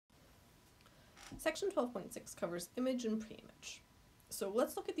Section 12.6 covers image and preimage. So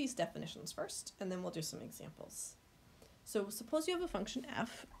let's look at these definitions first, and then we'll do some examples. So suppose you have a function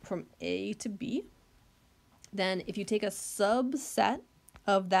f from a to b. Then if you take a subset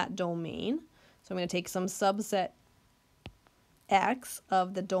of that domain, so I'm going to take some subset x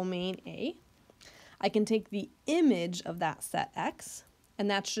of the domain A, I can take the image of that set x, and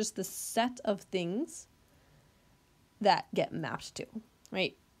that's just the set of things that get mapped to,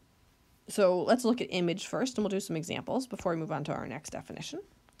 right? So let's look at image first, and we'll do some examples before we move on to our next definition.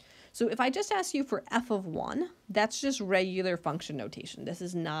 So if I just ask you for f of 1, that's just regular function notation. This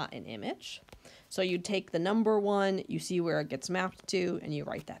is not an image. So you take the number 1, you see where it gets mapped to, and you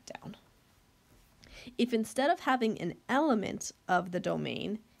write that down. If instead of having an element of the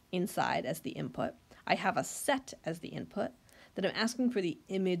domain inside as the input, I have a set as the input, then I'm asking for the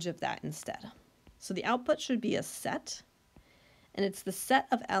image of that instead. So the output should be a set, and it's the set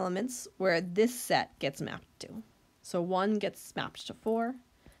of elements where this set gets mapped to. So 1 gets mapped to 4,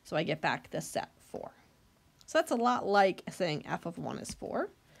 so I get back the set 4. So that's a lot like saying f of 1 is 4,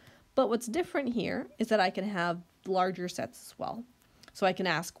 but what's different here is that I can have larger sets as well. So I can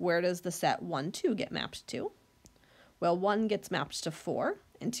ask, where does the set 1, 2 get mapped to? Well, 1 gets mapped to 4,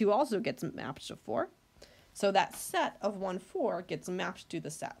 and 2 also gets mapped to 4. So that set of 1, 4 gets mapped to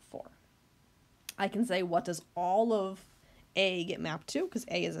the set 4. I can say, what does all of A get mapped to? Because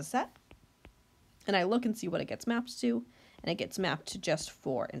A is a set. And I look and see what it gets mapped to, and it gets mapped to just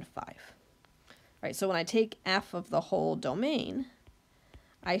 4 and 5. Right, so when I take f of the whole domain,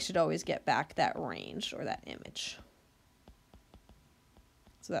 I should always get back that range or that image.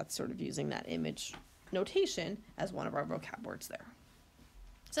 So that's sort of using that image notation as one of our vocab words there.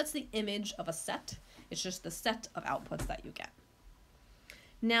 So that's the image of a set. It's just the set of outputs that you get.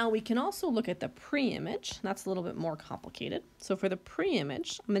 Now we can also look at the preimage. That's a little bit more complicated. So for the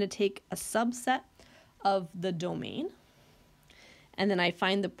preimage, I'm going to take a subset of the domain, and then I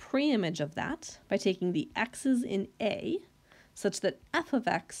find the preimage of that by taking the x's in A such that f of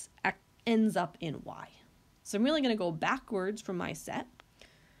x ends up in y. So I'm really going to go backwards from my set.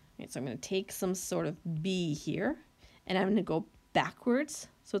 Right, so I'm going to take some sort of b here, and I'm going to go backwards.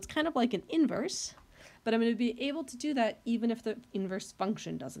 So it's kind of like an inverse, but I'm going to be able to do that even if the inverse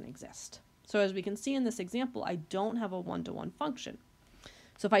function doesn't exist. So as we can see in this example, I don't have a one-to-one function.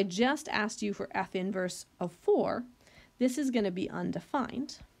 So if I just asked you for f inverse of 4, this is going to be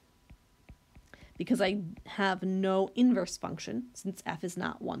undefined because I have no inverse function since f is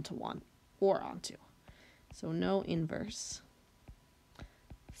not one-to-one or onto. So no inverse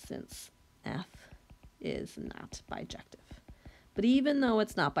since f is not bijective. But even though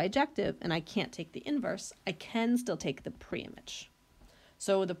it's not bijective and I can't take the inverse, I can still take the preimage.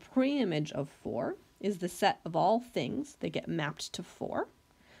 So the preimage of 4 is the set of all things that get mapped to 4.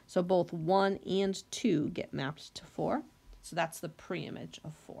 So both 1 and 2 get mapped to 4. So that's the preimage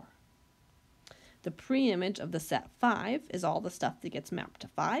of 4. The preimage of the set 5 is all the stuff that gets mapped to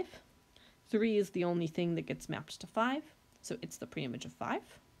 5. 3 is the only thing that gets mapped to 5. So it's the preimage of 5.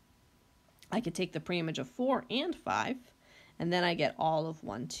 I could take the preimage of 4 and 5, and then I get all of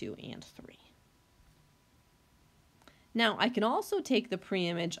 1, 2, and 3. Now, I can also take the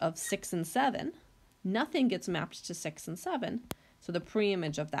preimage of 6 and 7. Nothing gets mapped to 6 and 7, so the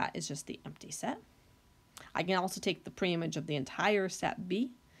preimage of that is just the empty set. I can also take the preimage of the entire set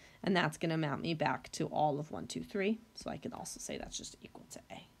B, and that's going to map me back to all of 1, 2, 3, so I can also say that's just equal to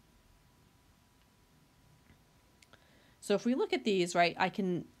A. So if we look at these, right,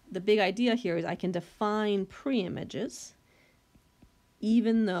 the big idea here is I can define preimages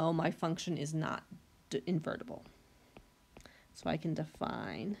even though my function is not invertible. So I can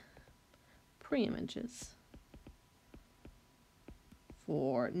define preimages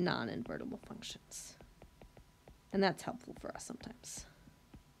for non-invertible functions. And that's helpful for us sometimes.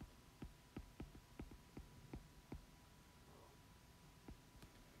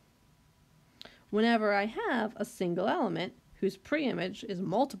 Whenever I have a single element whose preimage is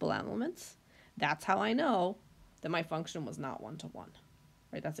multiple elements, that's how I know that my function was not one-to-one.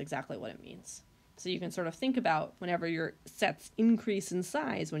 Right? That's exactly what it means. So you can sort of think about whenever your sets increase in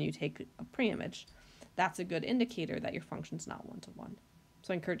size when you take a preimage, that's a good indicator that your function's not one-to-one.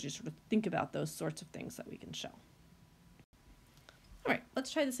 So I encourage you to sort of think about those sorts of things that we can show. All right,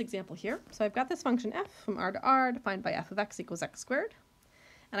 let's try this example here. So I've got this function f from r to r defined by f of x equals x squared.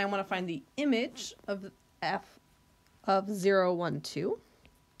 And I want to find the image of f of 0, 1, 2.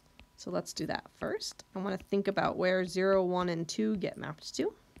 So let's do that first. I want to think about where 0, 1, and 2 get mapped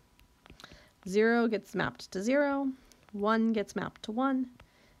to. 0 gets mapped to 0, 1 gets mapped to 1,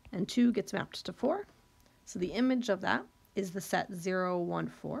 and 2 gets mapped to 4. So the image of that is the set 0, 1,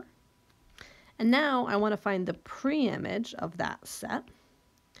 4. And now I want to find the preimage of that set.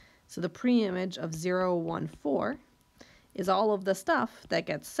 So the preimage of 0, 1, 4 is all of the stuff that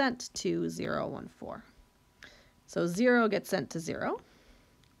gets sent to 0, 1, 4. So 0 gets sent to 0,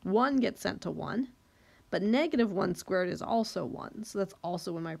 1 gets sent to 1, but negative 1 squared is also 1, so that's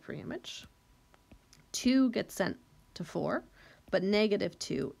also in my preimage. 2 gets sent to 4, but negative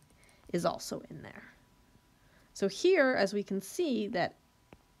 2 is also in there. So here, as we can see, that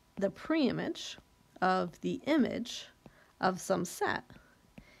the preimage of the image of some set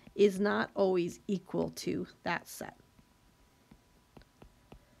is not always equal to that set.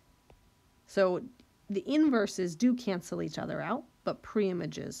 So the inverses do cancel each other out, but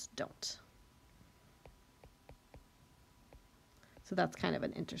preimages don't. So that's kind of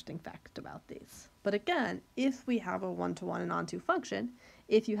an interesting fact about these. But again, if we have a one-to-one and onto function,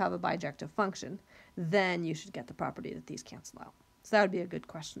 if you have a bijective function, then you should get the property that these cancel out. So that would be a good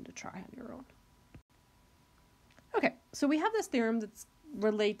question to try on your own. Okay, so we have this theorem that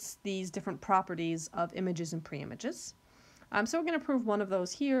relates these different properties of images and preimages. So we're going to prove one of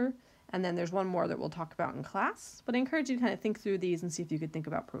those here, and then there's one more that we'll talk about in class. But I encourage you to kind of think through these and see if you could think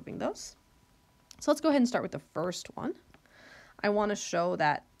about proving those. So let's go ahead and start with the first one. I want to show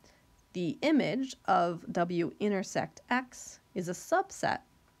that the image of W intersect X is a subset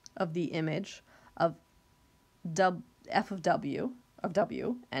of the image of f of W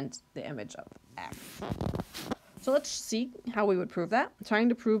and the image of X. So let's see how we would prove that. I'm trying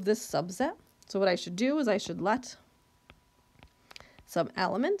to prove this subset. So what I should do is I should let some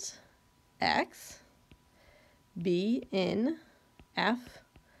element X be in f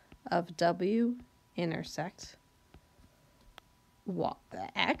of W intersect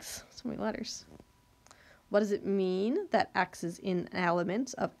X, so many letters. What does it mean that X is in an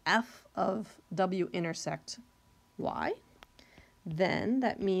element of f of W intersect Y? Then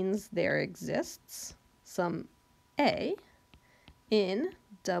that means there exists some A in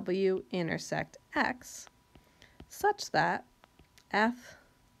W intersect X such that f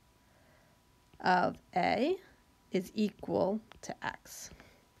of A is equal to X.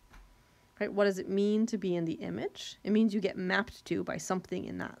 Right? What does it mean to be in the image? It means you get mapped to by something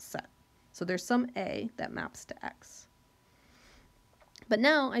in that set. So there's some A that maps to X. But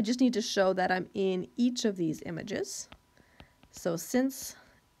now I just need to show that I'm in each of these images. So since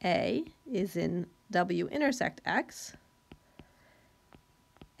A is in W intersect X,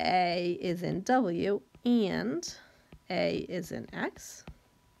 A is in W and A is in X.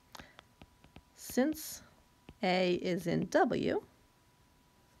 Since A is in W,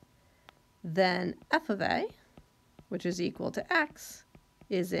 then f of A, which is equal to X,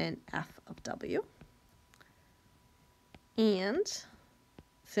 is in f of W. And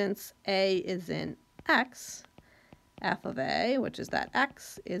since A is in X, f of A, which is that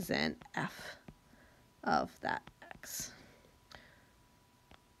X, is in f of that X.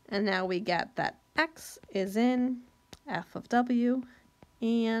 And now we get that X is in f of W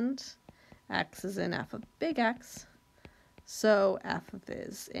and X is in f of big X. So f of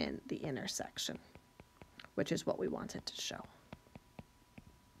is in the intersection, which is what we wanted to show.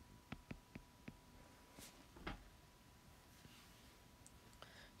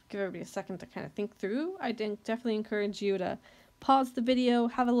 Give everybody a second to kind of think through. I definitely encourage you to pause the video,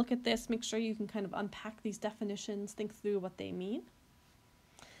 have a look at this, make sure you can kind of unpack these definitions, think through what they mean.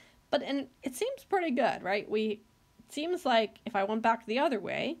 And it seems pretty good, right? It seems like if I went back the other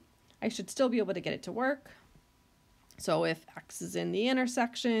way, I should still be able to get it to work. So if X is in the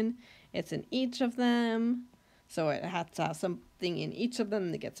intersection, it's in each of them. So it has to have something in each of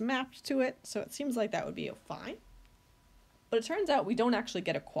them that gets mapped to it. So it seems like that would be fine. But it turns out we don't actually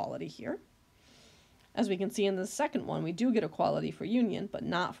get equality here. As we can see in the second one, we do get equality for union, but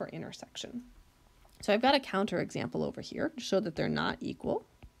not for intersection. So I've got a counterexample over here to show that they're not equal.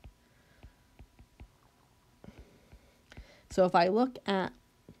 So if I look at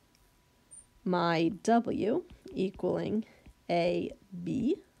my W equaling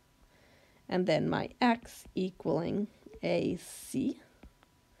AB, and then my X equaling AC,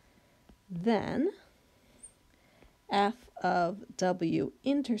 then f of W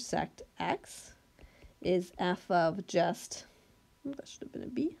intersect X is f of just, that should have been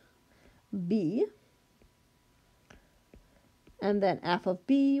a B, and then f of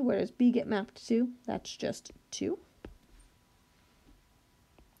B, where does B get mapped to? That's just 2.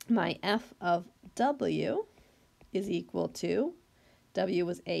 My f of W is equal to, W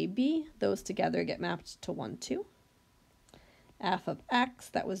was AB, those together get mapped to 1, 2. F of X,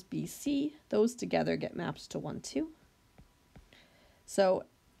 that was BC, those together get mapped to 1, 2. So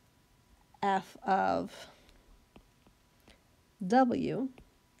f of W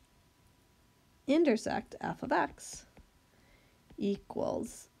intersect f of x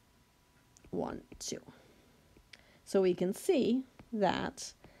equals 1, 2. So we can see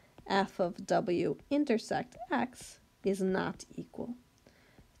that f of w intersect x is not equal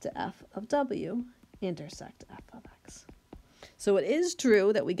to f of w intersect f of x. So it is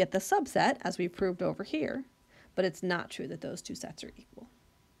true that we get the subset, as we proved over here, but it's not true that those two sets are equal.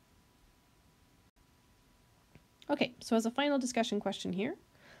 Okay, so as a final discussion question here,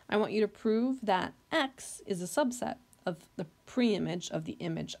 I want you to prove that x is a subset of the preimage of the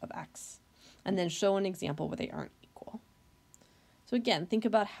image of x, and then show an example where they aren't equal. So again, think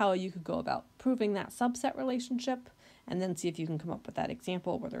about how you could go about proving that subset relationship, and then see if you can come up with that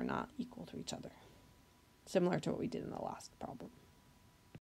example where they're not equal to each other, similar to what we did in the last problem.